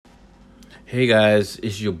Hey guys,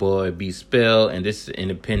 it's your boy B Spell, and this is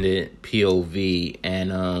Independent POV.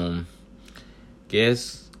 And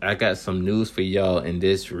guess I got some news for y'all in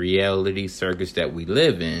this reality circus that we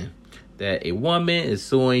live in. That a woman is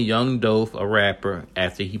suing Young Dolph, a rapper,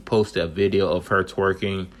 after he posted a video of her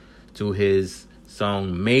twerking to his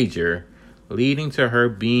song Major, leading to her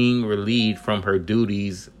being relieved from her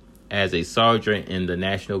duties as a sergeant in the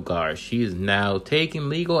National Guard. She is now taking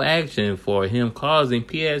legal action for him causing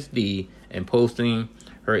PTSD and posting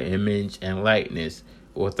her image and likeness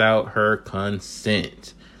without her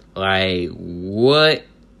consent. Like, what?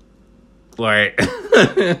 Like,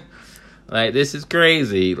 like, this is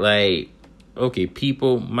crazy. Like, okay,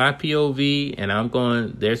 people, my POV, and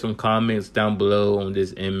there's some comments down below on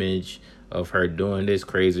this image of her doing this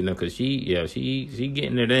crazy, because she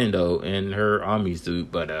getting it in, though, in her army suit.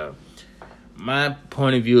 But my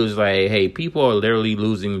point of view is like, hey, people are literally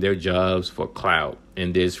losing their jobs for clout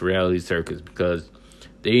in this reality circus because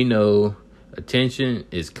they know attention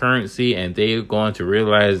is currency, and they're going to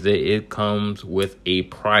realize that it comes with a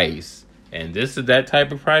price. And this is that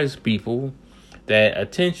type of price, people, that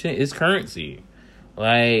attention is currency.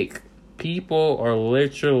 Like, people are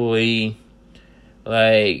literally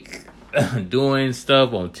like doing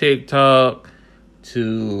stuff on TikTok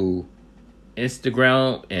to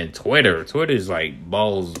Instagram and Twitter. Twitter is like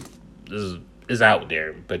balls is out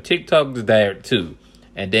there, but TikTok is there too.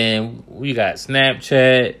 And then we got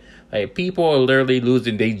Snapchat. Like, people are literally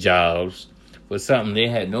losing their jobs for something they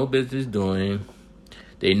had no business doing.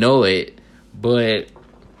 They know it, but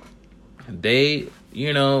they,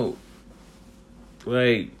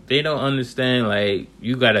 like, they don't understand. Like,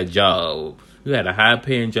 you got a job, you had a high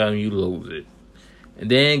paying job, and you lose it.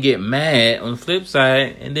 And then get mad on the flip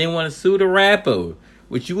side and then want to sue the rapper,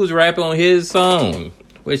 which you was rapping on his song,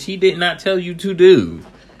 which he did not tell you to do.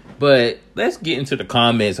 But let's get into the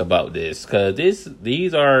comments about this, because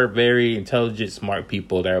these are very intelligent, smart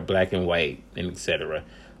people that are black and white and etc.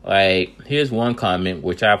 Like, here's one comment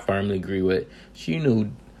which I firmly agree with. She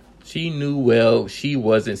knew well she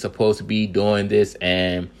wasn't supposed to be doing this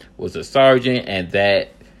and was a sergeant,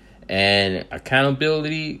 and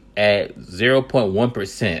accountability at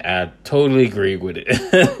 0.1%. I totally agree with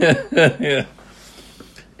it.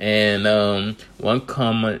 And one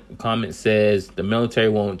comment says the military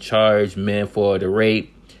won't charge men for the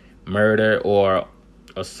rape, murder, or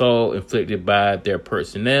assault inflicted by their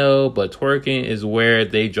personnel, but twerking is where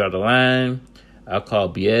they draw the line. I call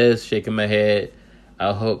BS, shaking my head.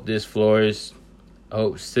 I hope this flourishes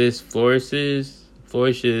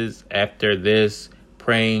after this.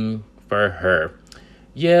 Praying for her.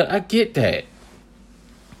 Yeah, I get that.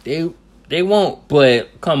 They won't,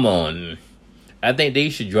 but come on. I think they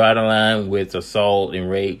should draw the line with assault and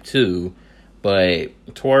rape too. But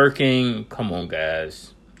twerking, come on,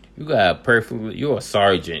 guys. You're a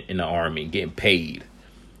sergeant in the army getting paid.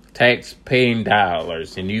 Tax paying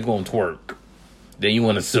dollars, and you gonna twerk. Then you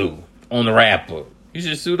wanna sue on the rapper. You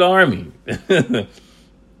should sue the army.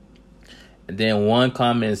 And then one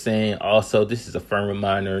comment saying, also, this is a firm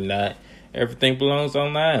reminder, not everything belongs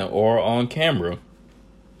online or on camera.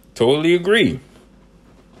 Totally agree.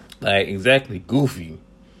 Like, exactly, goofy.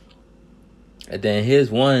 And then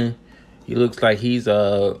here's one. He looks like he's,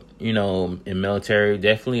 in military.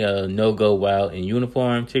 Definitely a no-go while in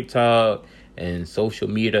uniform. TikTok and social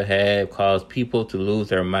media have caused people to lose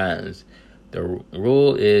their minds. The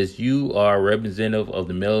rule is you are representative of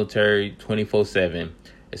the military 24/7.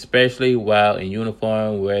 Especially while in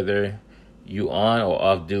uniform, whether you on or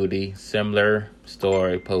off duty. Similar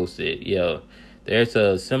story posted. There's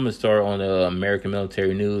a similar story on the American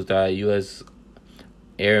Military News. U.S.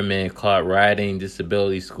 airmen caught riding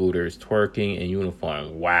disability scooters, twerking in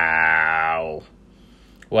uniform. Wow.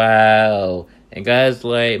 And guys,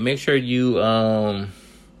 like, make sure you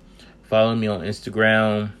follow me on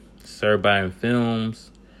Instagram, Sir Byron Films.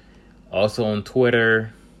 Also on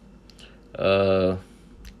Twitter.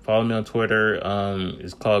 Follow me on Twitter.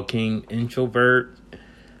 It's called King Introvert.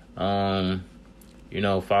 Follow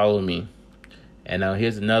me. And now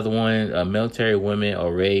here's another one. Military women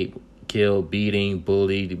are raped, killed, beating,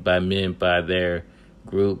 bullied by men by their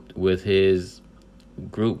group with has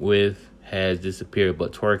disappeared.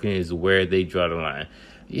 But twerking is where they draw the line.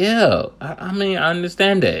 Yeah, I mean, I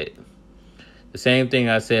understand that. The same thing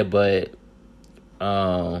I said, but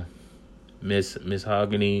Miss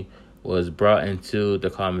Hogany was brought into the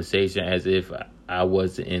conversation as if I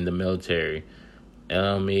wasn't in the military.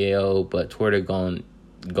 LMAO, but Twitter gone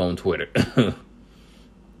Twitter.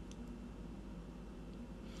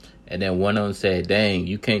 And then one of them said, dang,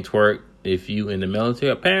 you can't twerk if you in the military?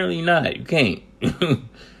 Apparently not. You can't.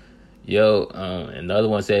 Yo, another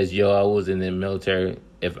one says, yo, I was in the military.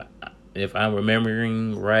 If I'm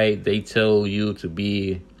remembering right, they tell you to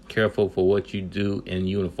be careful for what you do in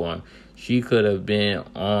uniform. She could have been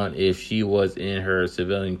on if she was in her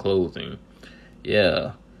civilian clothing.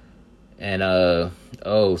 Yeah. And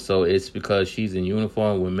so it's because she's in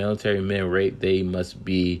uniform. When military men rape, they must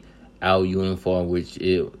be out uniform, which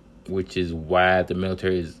is why the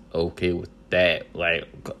military is okay with that. Like,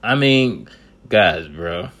 I mean, guys,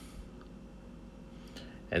 bro.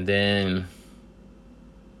 And then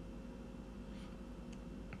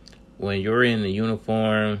when you're in the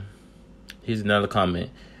uniform, here's another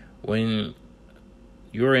comment. When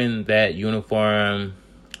you're in that uniform,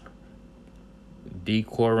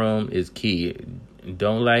 decorum is key.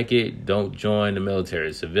 Don't like it, don't join the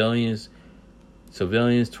military. Civilians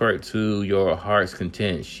twerk to your heart's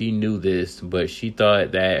content. She knew this, but she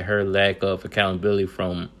thought that her lack of accountability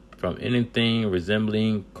from anything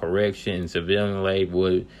resembling correction in civilian life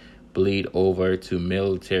would bleed over to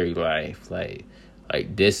military life. Like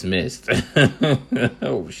dismissed.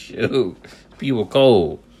 Oh shoot. People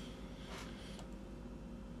cold.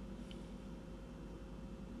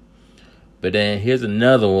 But then here's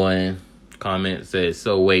another one. Comment says,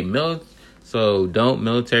 so don't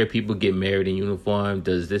military people get married in uniform?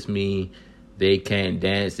 Does this mean they can't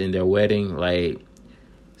dance in their wedding? Like,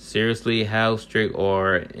 seriously, how strict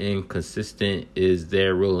or inconsistent is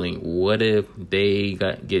their ruling? What if they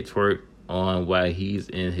get twerked on while he's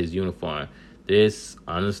in his uniform? This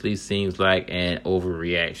honestly seems like an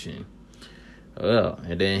overreaction. Well,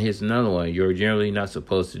 and then here's another one. You're generally not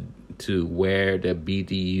supposed to wear the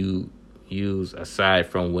BDU use aside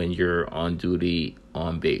from when you're on duty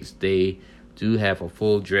on base. They do have a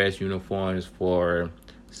full dress uniforms for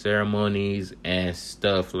ceremonies and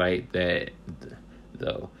stuff like that,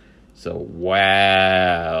 though. So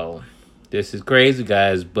wow, this is crazy,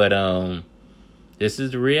 guys. But this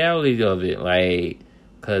is the reality of it. Like,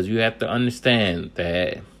 because you have to understand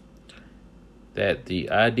that the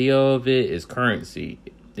idea of it is currency.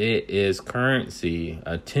 It is currency.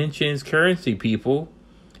 Attention's currency, people.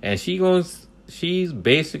 And she's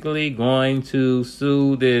basically going to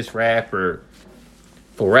sue this rapper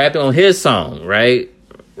for rapping on his song, right?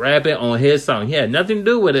 Rapping on his song. He had nothing to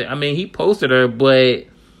do with it. I mean, he posted her, but he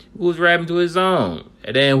was rapping to his song.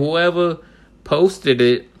 And then whoever posted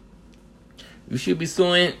it, you should be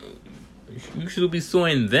suing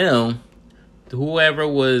them. Whoever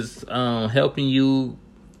was helping you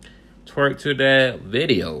twerk to that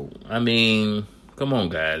video. I mean, come on,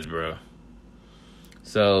 guys, bro.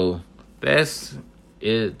 So that's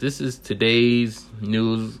it. This is today's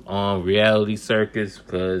news on Reality Circus,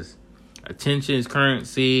 because attention is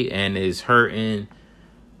currency and is hurting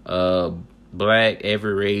black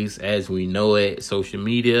every race as we know it. Social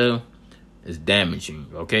media is damaging.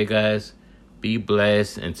 Okay, guys, be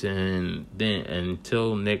blessed, and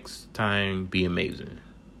until next time, be amazing.